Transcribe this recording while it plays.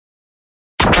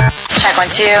Check 1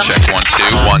 2. Check 1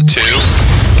 2 1 2.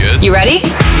 Good. You ready?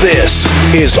 This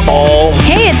is all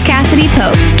Hey, it's Cassidy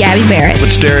Pope, Gabby Barrett.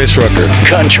 It's Darius Rucker.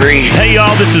 country. Hey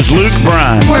y'all, this is Luke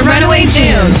Bryan. We're Runaway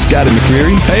June. Scotty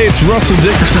McCreery. Hey, it's Russell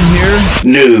Dickerson here.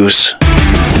 News.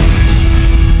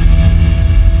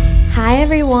 Hi,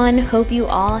 everyone. Hope you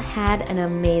all had an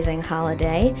amazing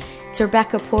holiday. It's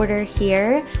Rebecca Porter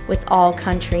here with All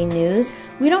Country News.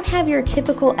 We don't have your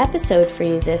typical episode for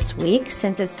you this week.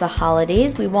 Since it's the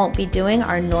holidays, we won't be doing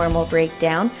our normal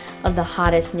breakdown of the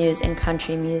hottest news in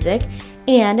country music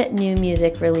and new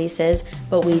music releases,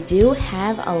 but we do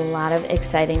have a lot of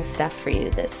exciting stuff for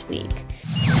you this week.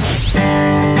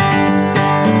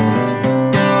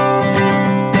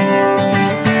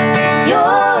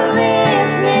 You're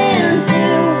listening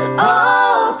to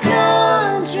All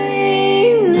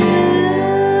Country News.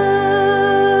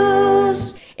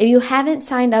 If you haven't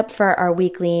signed up for our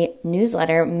weekly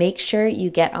newsletter, make sure you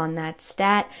get on that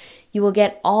stat. You will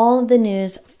get all the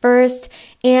news first,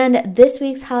 and this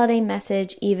week's holiday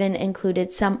message even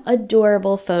included some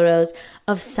adorable photos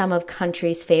of some of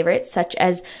country's favorites, such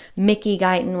as Mickey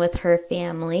Guyton with her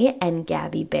family and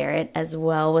Gabby Barrett as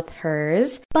well with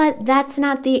hers. But that's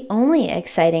not the only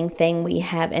exciting thing we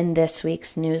have in this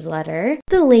week's newsletter.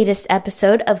 The latest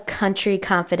episode of Country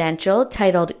Confidential,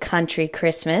 titled Country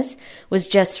Christmas, was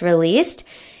just released.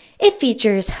 It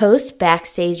features host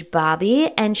Backstage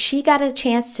Bobby, and she got a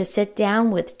chance to sit down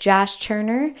with Josh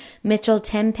Turner, Mitchell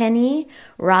Tenpenny,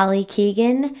 Raleigh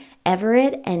Keegan,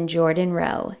 Everett, and Jordan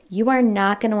Rowe. You are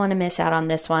not going to want to miss out on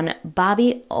this one.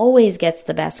 Bobby always gets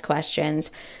the best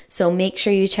questions, so make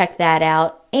sure you check that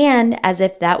out. And as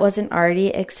if that wasn't already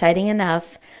exciting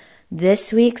enough,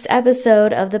 this week's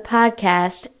episode of the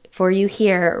podcast for you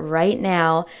here right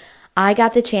now, I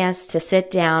got the chance to sit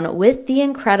down with the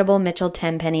incredible Mitchell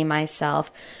Tenpenny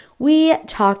myself. We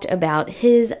talked about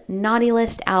his Naughty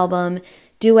List album,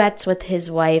 duets with his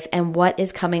wife, and what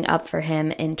is coming up for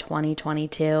him in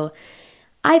 2022.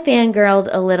 I fangirled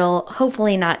a little,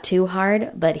 hopefully not too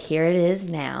hard, but here it is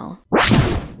now.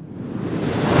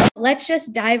 Let's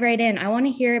just dive right in. I want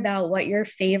to hear about what your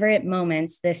favorite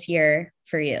moments this year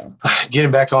for you.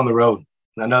 Getting back on the road.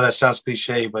 I know that sounds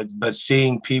cliche, but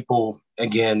seeing people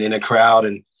again in a crowd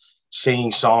and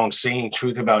singing songs, singing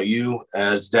Truth About You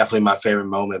is definitely my favorite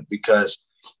moment because,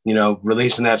 you know,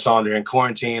 releasing that song during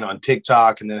quarantine on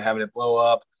TikTok and then having it blow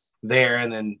up there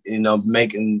and then, you know,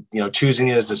 making, you know, choosing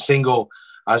it as a single.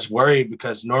 I was worried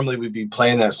because normally we'd be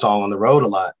playing that song on the road a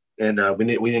lot and we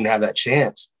didn't have that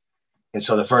chance. And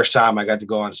so the first time I got to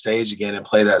go on stage again and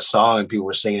play that song and people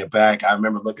were singing it back, I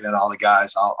remember looking at all the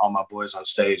guys, all my boys on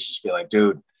stage, just be like,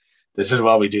 dude, this is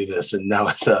why we do this. And that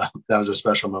was a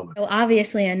special moment. So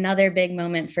obviously another big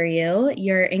moment for you,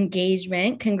 your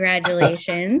engagement.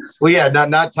 Congratulations. Well, yeah,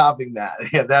 not topping that.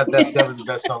 Yeah, that's definitely the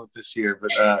best moment this year.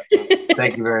 But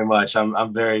thank you very much.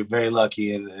 I'm very, very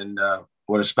lucky and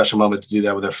what a special moment to do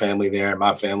that with our family there and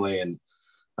my family. And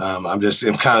I'm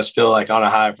kind of still like on a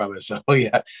high from it. So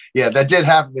yeah, that did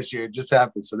happen this year. It just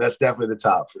happened. So that's definitely the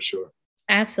top for sure.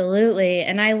 Absolutely.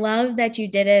 And I love that you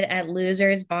did it at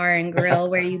Losers Bar and Grill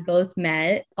where you both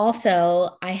met.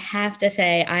 Also, I have to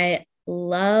say, I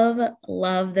love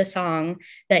the song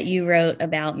that you wrote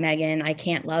about Megan, I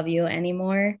Can't Love You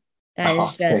Anymore. That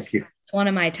is just one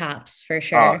of my tops for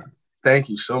sure. Thank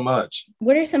you so much.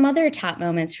 What are some other top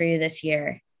moments for you this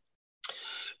year?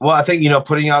 Well, I think, you know,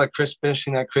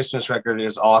 finishing that Christmas record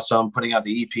is awesome. Putting out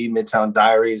the EP, Midtown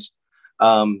Diaries.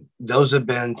 Those have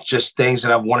been just things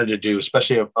that I've wanted to do,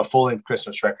 especially a full-length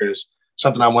Christmas record is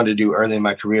something I wanted to do early in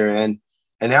my career. And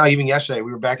now even yesterday,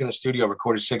 we were back in the studio,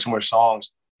 recorded 6 more songs.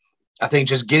 I think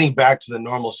just getting back to the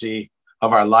normalcy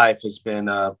of our life has been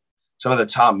some of the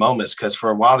top moments because for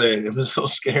a while there, it was so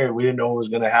scary. We didn't know what was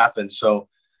going to happen. So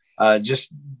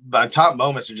just my top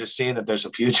moments are just seeing that there's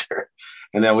a future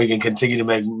and that we can continue to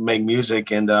make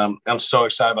music. And I'm so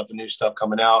excited about the new stuff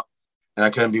coming out. And I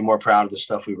couldn't be more proud of the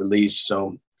stuff we released.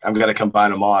 So I'm going to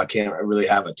combine them all. I can't really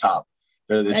have a top.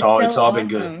 It's all been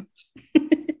good.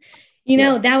 You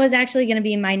know, that was actually going to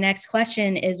be my next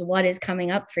question is what is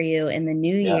coming up for you in the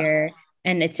new year?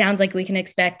 And it sounds like we can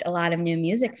expect a lot of new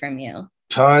music from you.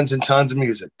 Tons and tons of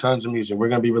music. We're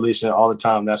going to be releasing it all the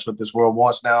time. That's what this world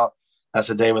wants now. That's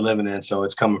the day we're living in. So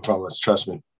it's coming from us. Trust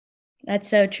me. That's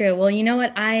so true. Well, you know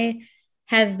what? I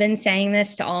have been saying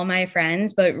this to all my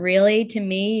friends, but really to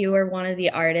me, you were one of the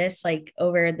artists like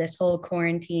over this whole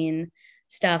quarantine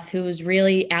stuff who was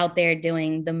really out there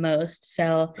doing the most.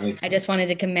 So I just wanted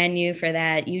to commend you for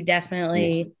that. You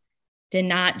definitely did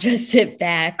not just sit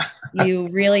back. You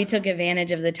really took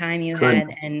advantage of the time you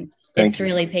had and it's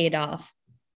really paid off.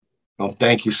 Well,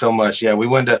 thank you so much. Yeah, we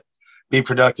wanted be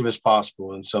productive as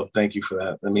possible. And so thank you for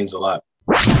that. That means a lot.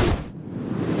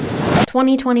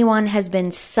 2021 has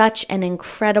been such an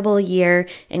incredible year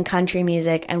in country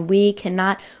music, and we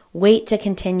cannot wait to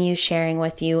continue sharing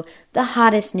with you the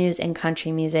hottest news in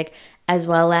country music, as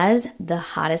well as the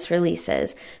hottest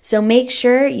releases. So make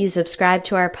sure you subscribe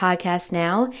to our podcast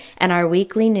now and our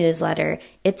weekly newsletter.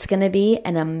 It's going to be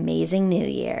an amazing new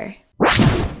year.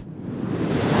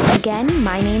 Again,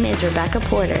 my name is Rebecca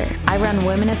Porter. I run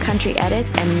Women of Country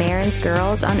Edits and Marin's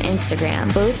Girls on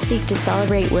Instagram. Both seek to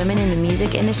celebrate women in the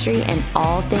music industry and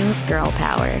all things girl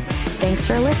power. Thanks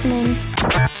for listening.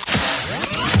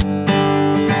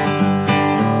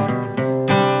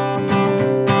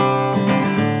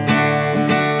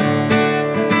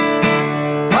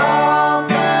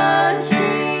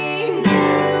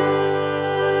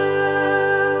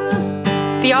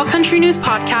 The All Country News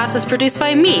podcast is produced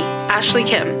by me, Ashley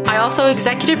Kim. I also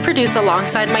executive produce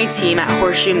alongside my team at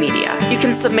Horseshoe Media. You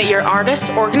can submit your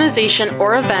artist, organization,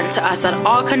 or event to us at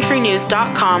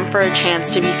allcountrynews.com for a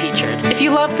chance to be featured. If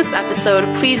you love this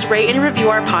episode, please rate and review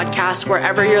our podcast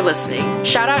wherever you're listening.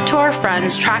 Shout out to our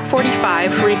friends Track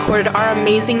 45 who recorded our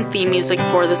amazing theme music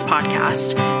for this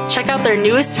podcast. Check out their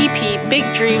newest EP, Big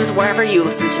Dreams, wherever you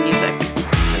listen to music.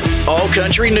 All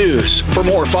Country News. For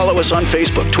more, follow us on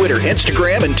Facebook, Twitter,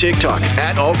 Instagram, and TikTok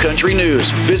at All Country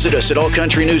News. Visit us at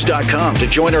allcountrynews.com to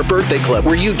join our birthday club,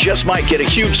 where you just might get a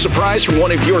huge surprise from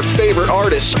one of your favorite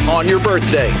artists on your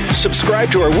birthday.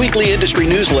 Subscribe to our weekly industry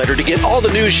newsletter to get all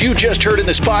the news you just heard in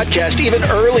this podcast even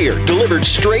earlier, delivered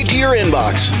straight to your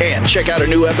inbox. And check out a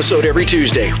new episode every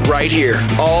Tuesday, right here.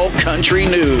 All Country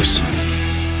News.